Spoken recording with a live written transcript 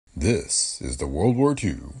This is the World War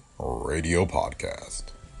II Radio Podcast.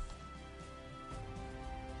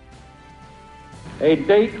 A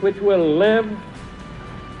date which will live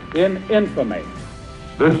in infamy.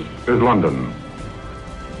 This is London.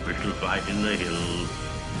 We shall fight in the hills.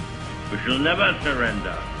 We shall never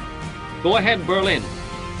surrender. Go ahead, Berlin.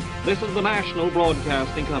 This is the National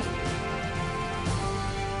Broadcasting Company.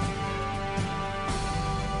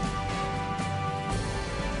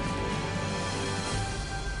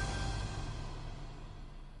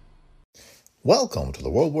 Welcome to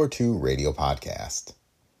the World War II Radio Podcast.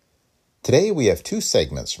 Today we have two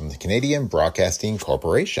segments from the Canadian Broadcasting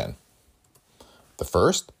Corporation. The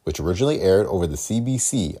first, which originally aired over the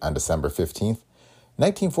CBC on December 15th,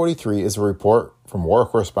 1943, is a report from war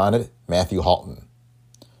correspondent Matthew Halton.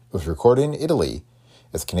 It was recorded in Italy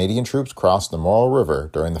as Canadian troops crossed the Moro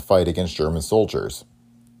River during the fight against German soldiers.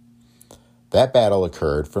 That battle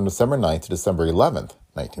occurred from December 9th to December 11th,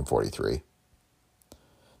 1943.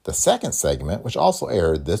 The second segment, which also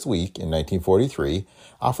aired this week in 1943,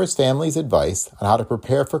 offers families advice on how to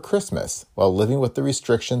prepare for Christmas while living with the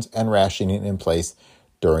restrictions and rationing in place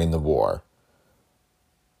during the war.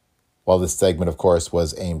 While this segment, of course,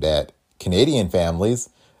 was aimed at Canadian families,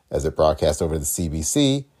 as it broadcast over the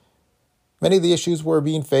CBC, many of the issues were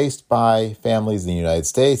being faced by families in the United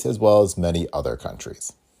States as well as many other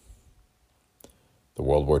countries. The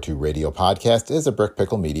World War II Radio Podcast is a Brick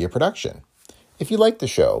Pickle Media production. If you like the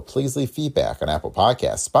show, please leave feedback on Apple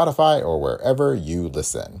Podcasts, Spotify, or wherever you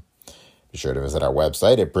listen. Be sure to visit our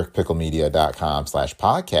website at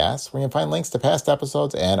brickpicklemedia.com/podcast, where you can find links to past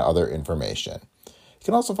episodes and other information. You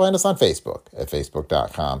can also find us on Facebook at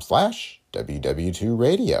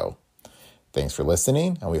facebook.com/WW2Radio. Thanks for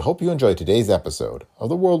listening, and we hope you enjoyed today's episode of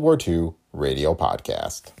the World War II Radio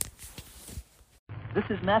Podcast. This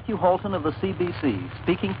is Matthew Halton of the CBC,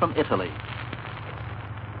 speaking from Italy.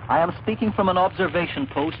 I am speaking from an observation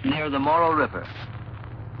post near the Moro River.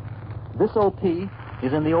 This OP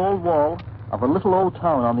is in the old wall of a little old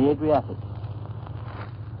town on the Adriatic.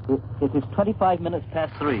 It is 25 minutes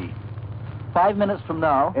past 3. 5 minutes from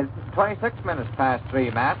now... It's 26 minutes past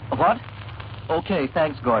 3, Matt. What? Okay,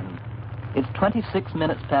 thanks, Gordon. It's 26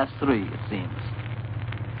 minutes past 3, it seems.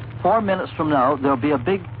 4 minutes from now, there'll be a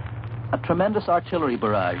tremendous artillery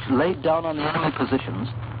barrage laid down on the enemy positions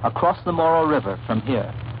across the Moro River from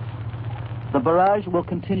here. The barrage will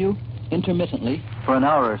continue intermittently for an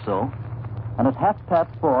hour or so, and at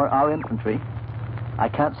 4:30, our infantry, I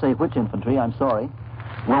can't say which infantry, I'm sorry,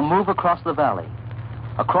 will move across the valley,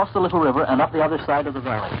 across the little river and up the other side of the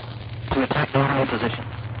valley to attack the enemy positions.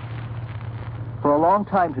 For a long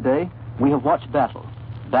time today, we have watched battle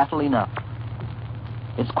enough.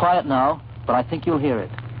 It's quiet now, but I think you'll hear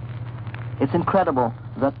it. It's incredible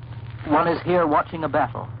that one is here watching a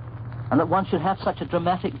battle, and that one should have such a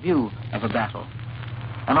dramatic view of a battle.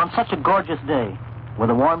 And on such a gorgeous day, with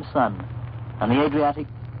a warm sun, and the Adriatic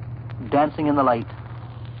dancing in the light,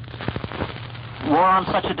 war on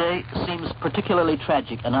such a day seems particularly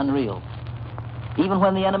tragic and unreal. Even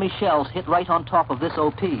when the enemy shells hit right on top of this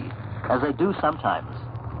OP, as they do sometimes.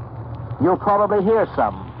 You'll probably hear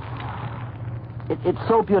some. It's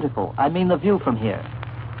so beautiful. I mean the view from here.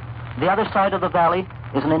 The other side of the valley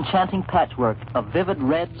is an enchanting patchwork of vivid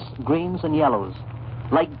reds, greens, and yellows,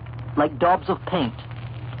 like daubs of paint,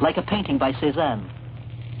 like a painting by Cézanne.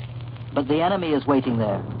 But the enemy is waiting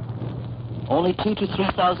there, only 2,000 to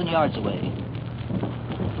 3,000 yards away.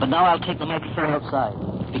 But now I'll take the microphone outside,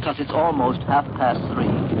 because it's almost 3:30.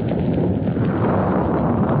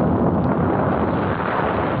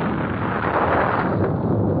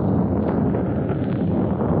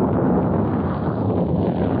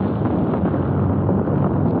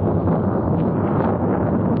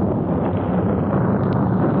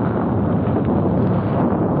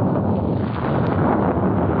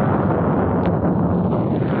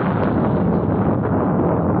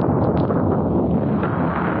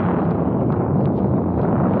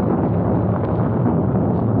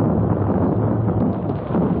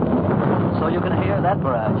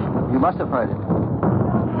 Must have heard it.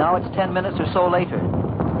 Now it's 10 minutes or so later,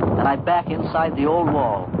 and I'm back inside the old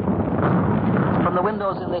wall. From the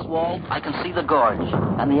windows in this wall, I can see the gorge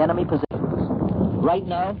and the enemy positions. Right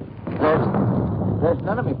now, there's an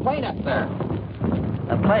enemy plane up there.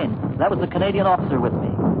 A plane? That was the Canadian officer with me,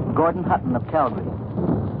 Gordon Hutton of Calgary.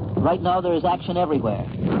 Right now there is action everywhere,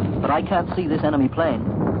 but I can't see this enemy plane.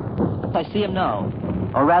 I see him now,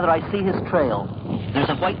 or rather I see his trail. There's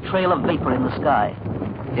a white trail of vapor in the sky.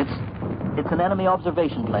 It's an enemy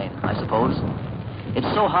observation plane, I suppose. It's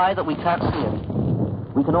so high that we can't see it.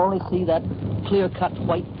 We can only see that clear-cut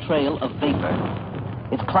white trail of vapor.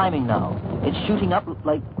 It's climbing now. It's shooting up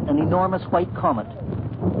like an enormous white comet.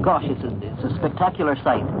 Gosh, it's a spectacular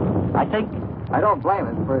sight. I don't blame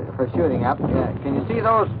it for shooting up. Yeah. Can you see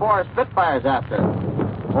those 4 Spitfires after it?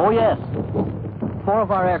 Oh, yes. 4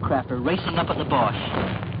 of our aircraft are racing up at the Boche.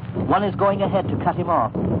 One is going ahead to cut him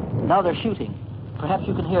off. Now they're shooting. Perhaps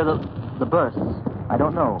you can hear the bursts. I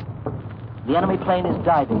don't know. The enemy plane is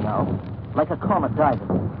diving now, like a comet diving.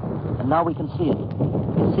 And now we can see it.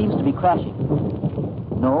 It seems to be crashing.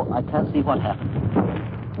 No, I can't see what happened.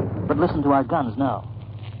 But listen to our guns now.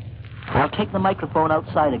 I'll take the microphone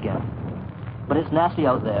outside again. But it's nasty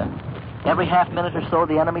out there. Every half minute or so,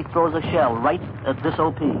 the enemy throws a shell right at this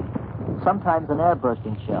OP. Sometimes an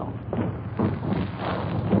air-bursting shell.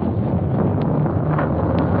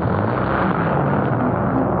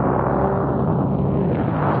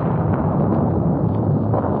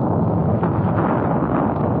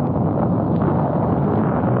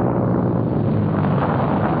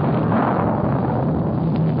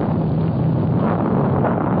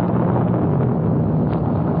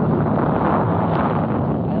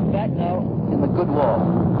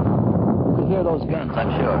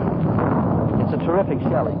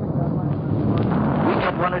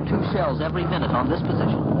 Shells every minute on this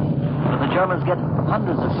position. But the Germans get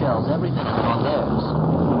hundreds of shells every minute on theirs.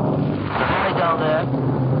 The valley down there,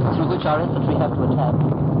 through which our infantry have to attack,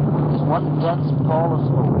 is one dense pall of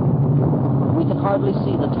smoke. We can hardly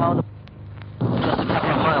see the town of just a couple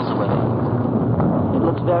of miles away. It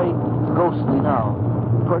looks very ghostly now,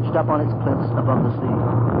 perched up on its cliffs above the sea.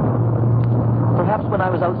 Perhaps when I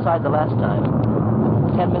was outside the last time,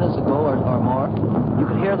 10 minutes ago or more, you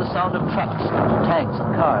could hear the sound of trucks, tanks,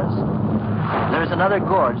 and cars. There's another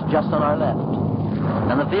gorge just on our left,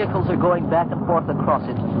 and the vehicles are going back and forth across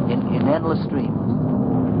it in endless streams.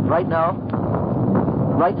 Right now,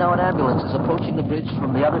 an ambulance is approaching the bridge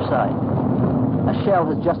from the other side. A shell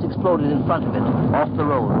has just exploded in front of it, off the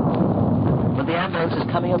road. But the ambulance is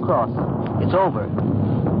coming across. It's over,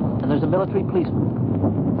 and there's a military policeman.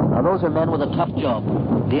 Now, those are men with a tough job,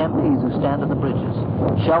 the MPs who stand at the bridges,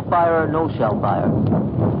 shell fire or no shell fire,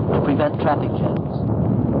 to prevent traffic jams.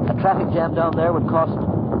 A traffic jam down there would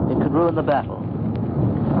ruin the battle.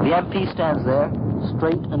 The MP stands there,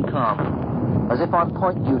 straight and calm, as if on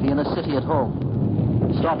point duty in a city at home,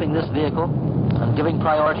 stopping this vehicle and giving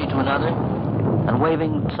priority to another and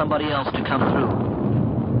waving somebody else to come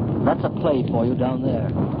through. That's a play for you down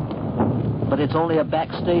there. But it's only a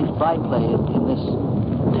backstage byplay in this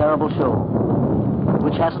terrible show,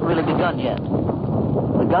 which hasn't really begun yet.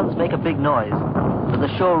 The guns make a big noise, but the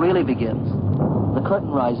show really begins. The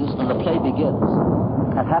curtain rises and the play begins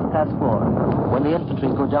at 4:30, when the infantry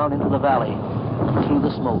go down into the valley, through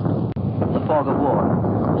the smoke, the fog of war,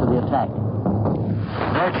 to the attack.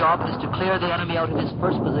 Their job is to clear the enemy out of his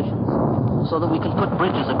first positions, so that we can put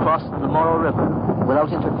bridges across the Moro River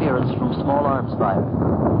without interference from small arms fire.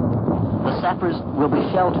 The sappers will be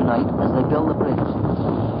shelled tonight as they build the bridge,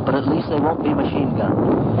 but at least they won't be machine gunned.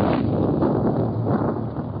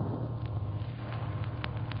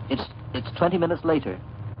 It's 20 minutes later,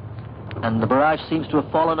 and the barrage seems to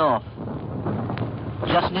have fallen off.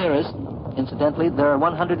 Just near us, incidentally, there are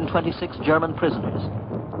 126 German prisoners.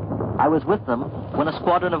 I was with them when a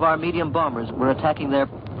squadron of our medium bombers were attacking their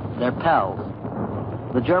pals.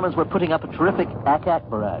 The Germans were putting up a terrific ack-ack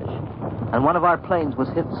barrage, and one of our planes was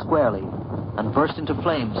hit squarely and burst into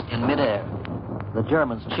flames in midair. The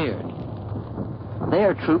Germans cheered. They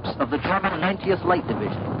are troops of the German 90th Light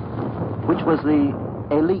Division, which was the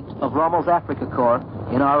elite of Rommel's Africa Corps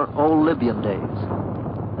in our old Libyan days.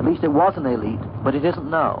 At least it was an elite, but it isn't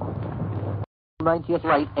now. 90th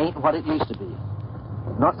Light ain't what it used to be.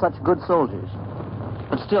 Not such good soldiers,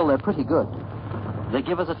 but still they're pretty good. They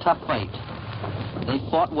give us a tough fight. They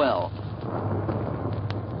fought well.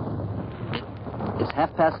 It's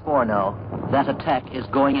 4:30 now. That attack is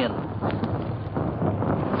going in.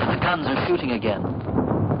 The guns are shooting again.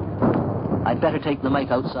 I'd better take the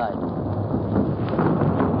mic outside.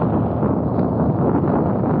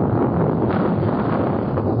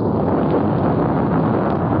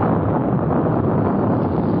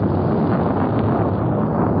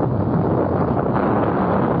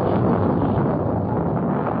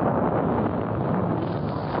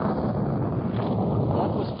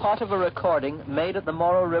 Part of a recording made at the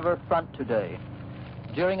Moro River front today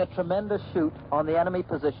during a tremendous shoot on the enemy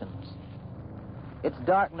positions. It's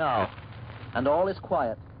dark now, and all is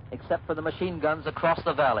quiet except for the machine guns across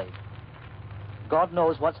the valley. God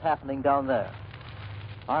knows what's happening down there.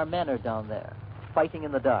 Our men are down there, fighting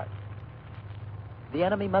in the dark. The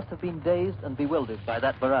enemy must have been dazed and bewildered by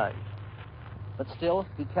that barrage, but still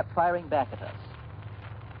he kept firing back at us.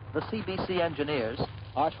 The CBC engineers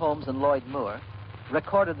Art Holmes and Lloyd Moore,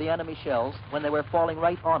 recorded the enemy shells when they were falling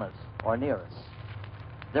right on us or near us.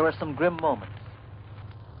 There were some grim moments.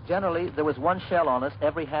 Generally, there was one shell on us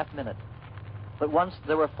every half minute, but once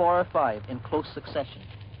there were 4 or 5 in close succession.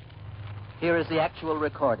 Here is the actual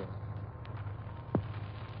recording.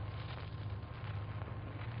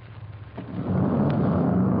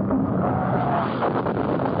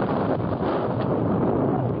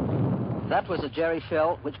 That was a Jerry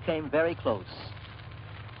shell which came very close.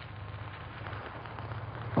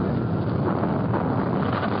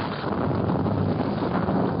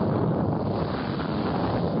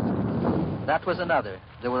 That was another.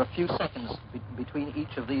 There were a few seconds between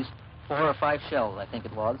each of these 4 or 5 shells, I think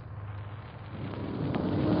it was.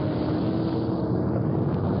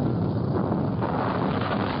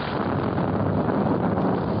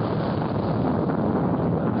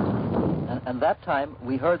 And that time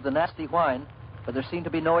we heard the nasty whine, but there seemed to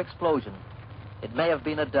be no explosion. It may have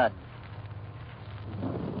been a dud.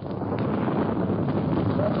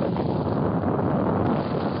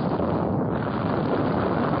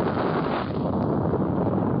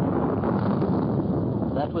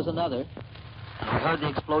 That was another. And we heard the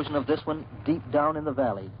explosion of this one deep down in the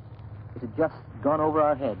valley. It had just gone over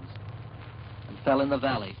our heads and fell in the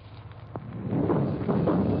valley.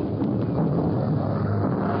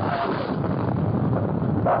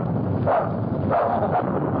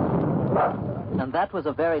 And that was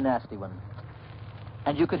a very nasty one.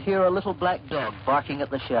 And you could hear a little black dog barking at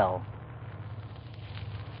the shell.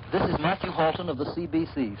 This is Matthew Halton of the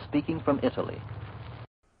CBC speaking from Italy.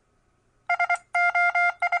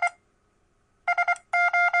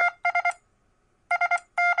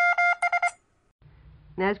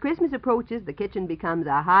 Now, as Christmas approaches, the kitchen becomes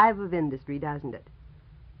a hive of industry, doesn't it?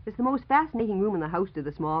 It's the most fascinating room in the house to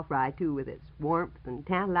the small fry, too, with its warmth and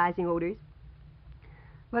tantalizing odors.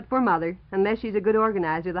 But for Mother, unless she's a good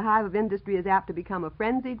organizer, the hive of industry is apt to become a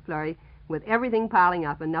frenzied flurry with everything piling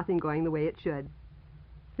up and nothing going the way it should.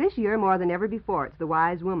 This year, more than ever before, it's the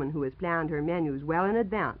wise woman who has planned her menus well in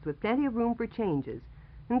advance with plenty of room for changes,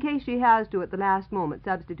 in case she has to, at the last moment,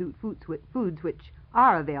 substitute foods which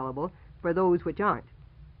are available for those which aren't.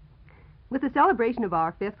 With the celebration of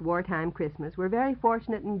our 5th wartime Christmas, we're very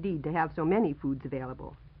fortunate indeed to have so many foods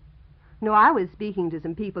available. No, I was speaking to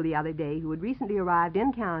some people the other day who had recently arrived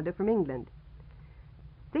in Canada from England.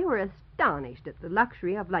 They were astonished at the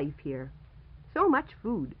luxury of life here. So much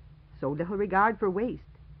food, so little regard for waste.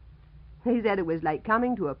 They said it was like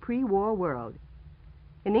coming to a pre-war world.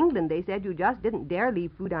 In England, they said, you just didn't dare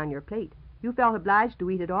leave food on your plate. You felt obliged to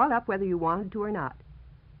eat it all up whether you wanted to or not.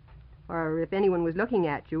 Or if anyone was looking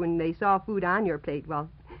at you and they saw food on your plate, well,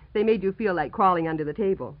 they made you feel like crawling under the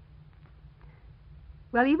table.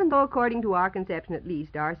 Well, even though, according to our conception at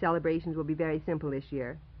least, our celebrations will be very simple this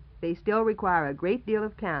year, they still require a great deal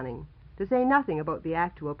of planning, to say nothing about the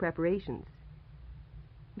actual preparations.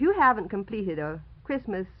 If you haven't completed a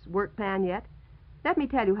Christmas work plan yet, let me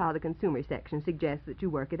tell you how the consumer section suggests that you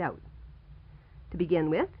work it out. To begin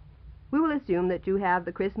with, we will assume that you have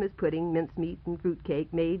the Christmas pudding, mincemeat, and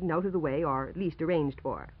fruitcake made and out of the way, or at least arranged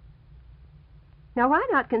for. Now, why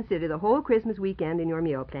not consider the whole Christmas weekend in your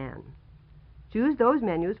meal plan? Choose those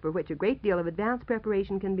menus for which a great deal of advanced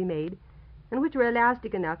preparation can be made, and which are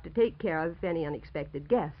elastic enough to take care of any unexpected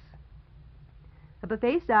guests. A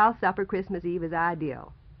buffet-style supper Christmas Eve is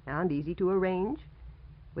ideal, and easy to arrange,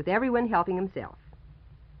 with everyone helping himself.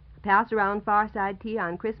 A pass-around fireside tea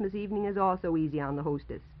on Christmas evening is also easy on the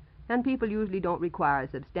hostess, and people usually don't require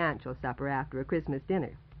a substantial supper after a Christmas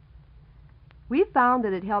dinner. We've found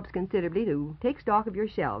that it helps considerably to take stock of your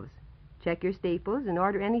shelves, check your staples, and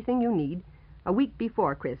order anything you need a week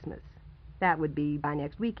before Christmas. That would be by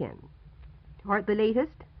next weekend, or at the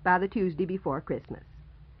latest, by the Tuesday before Christmas.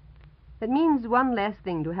 It means one less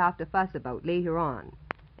thing to have to fuss about later on,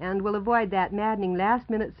 and will avoid that maddening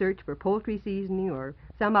last-minute search for poultry seasoning or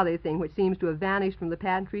some other thing which seems to have vanished from the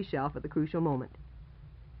pantry shelf at the crucial moment.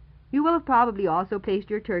 You will have probably also placed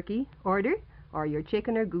your turkey order, or your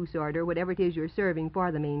chicken or goose order, whatever it is you're serving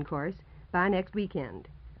for the main course, by next weekend,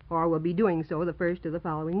 or will be doing so the first of the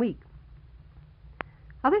following week.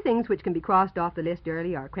 Other things which can be crossed off the list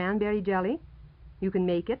early are cranberry jelly. You can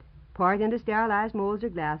make it, pour it into sterilized molds or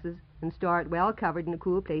glasses, and store it well covered in a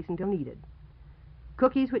cool place until needed.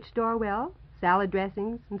 Cookies which store well, salad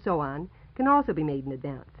dressings, and so on, can also be made in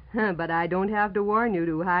advance. But I don't have to warn you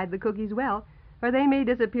to hide the cookies well, or they may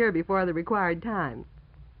disappear before the required time.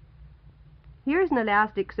 Here's an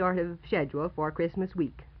elastic sort of schedule for Christmas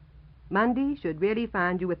week. Monday should really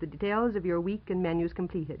find you with the details of your week and menus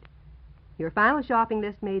completed, your final shopping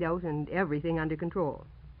list made out, and everything under control.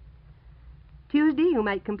 Tuesday, you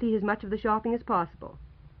might complete as much of the shopping as possible,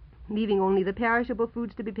 leaving only the perishable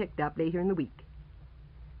foods to be picked up later in the week.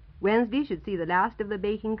 Wednesday should see the last of the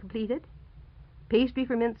baking completed. Pastry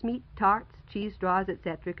for mincemeat, tarts, cheese straws,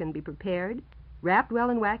 etc. can be prepared, wrapped well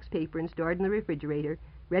in wax paper and stored in the refrigerator,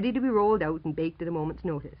 ready to be rolled out and baked at a moment's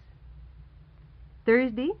notice.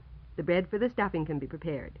 Thursday, the bread for the stuffing can be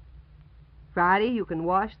prepared. Friday, you can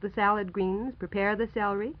wash the salad greens, prepare the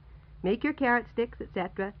celery, make your carrot sticks,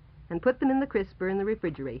 etc., and put them in the crisper in the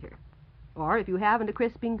refrigerator. Or, if you haven't a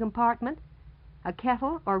crisping compartment, a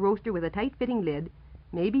kettle or roaster with a tight-fitting lid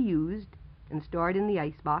may be used and stored in the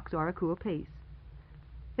icebox or a cool place.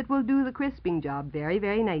 It will do the crisping job very,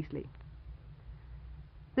 very nicely.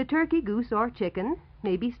 The turkey, goose, or chicken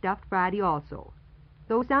may be stuffed Friday also,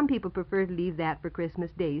 though some people prefer to leave that for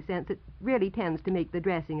Christmas Day, since it really tends to make the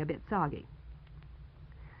dressing a bit soggy.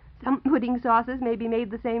 Some pudding sauces may be made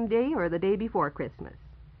the same day or the day before Christmas.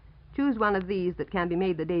 Choose one of these that can be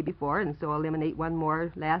made the day before, and so eliminate one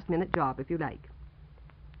more last-minute job if you like.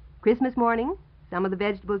 Christmas morning, some of the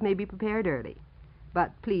vegetables may be prepared early,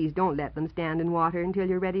 but please don't let them stand in water until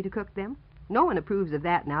you're ready to cook them. No one approves of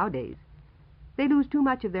that nowadays. They lose too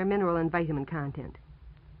much of their mineral and vitamin content.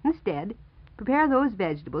 Instead, prepare those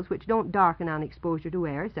vegetables which don't darken on exposure to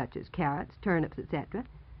air, such as carrots, turnips, etc.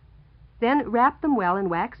 Then wrap them well in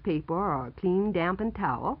wax paper or a clean, dampened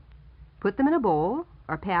towel. Put them in a bowl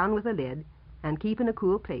or pan with a lid and keep in a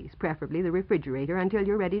cool place, preferably the refrigerator, until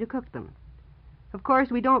you're ready to cook them. Of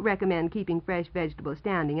course, we don't recommend keeping fresh vegetables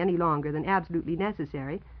standing any longer than absolutely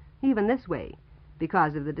necessary, even this way,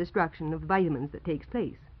 because of the destruction of vitamins that takes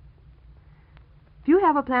place. If you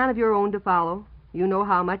have a plan of your own to follow, you know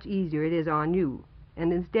how much easier it is on you,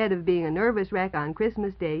 and instead of being a nervous wreck on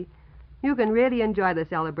Christmas Day, you can really enjoy the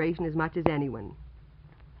celebration as much as anyone.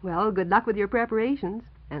 Well, good luck with your preparations,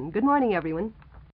 and good morning, everyone.